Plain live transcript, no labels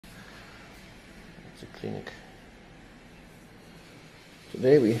the clinic.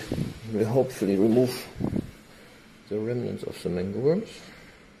 Today we will hopefully remove the remnants of the mangoworms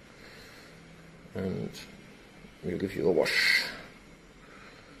and we'll give you a wash,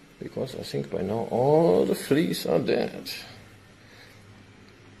 because I think by now all the fleas are dead.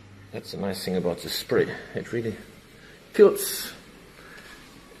 That's the nice thing about this spray, it really kills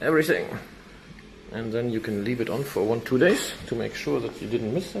everything. And then you can leave it on for 1-2 days to make sure that you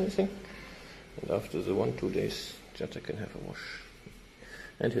didn't miss anything. And after the 1-2 days, Jetta can have a wash.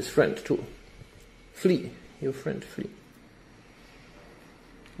 And his friend too. Flea, your friend Flea.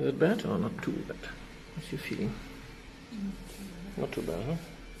 Is it bad or not too bad? What's your feeling? Not too bad, huh?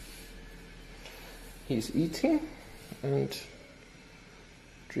 He's eating and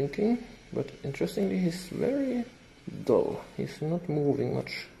drinking, but interestingly he's very dull. He's not moving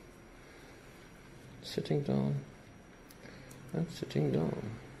much. Sitting down and sitting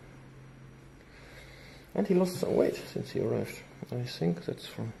down. And he lost some weight since he arrived. I think that's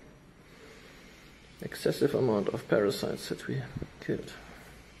from excessive amount of parasites that we killed.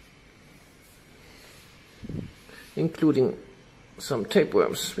 Including some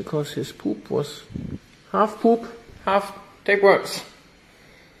tapeworms, because his poop was half poop, half tapeworms.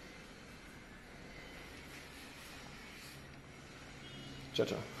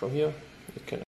 Jetta, from here it can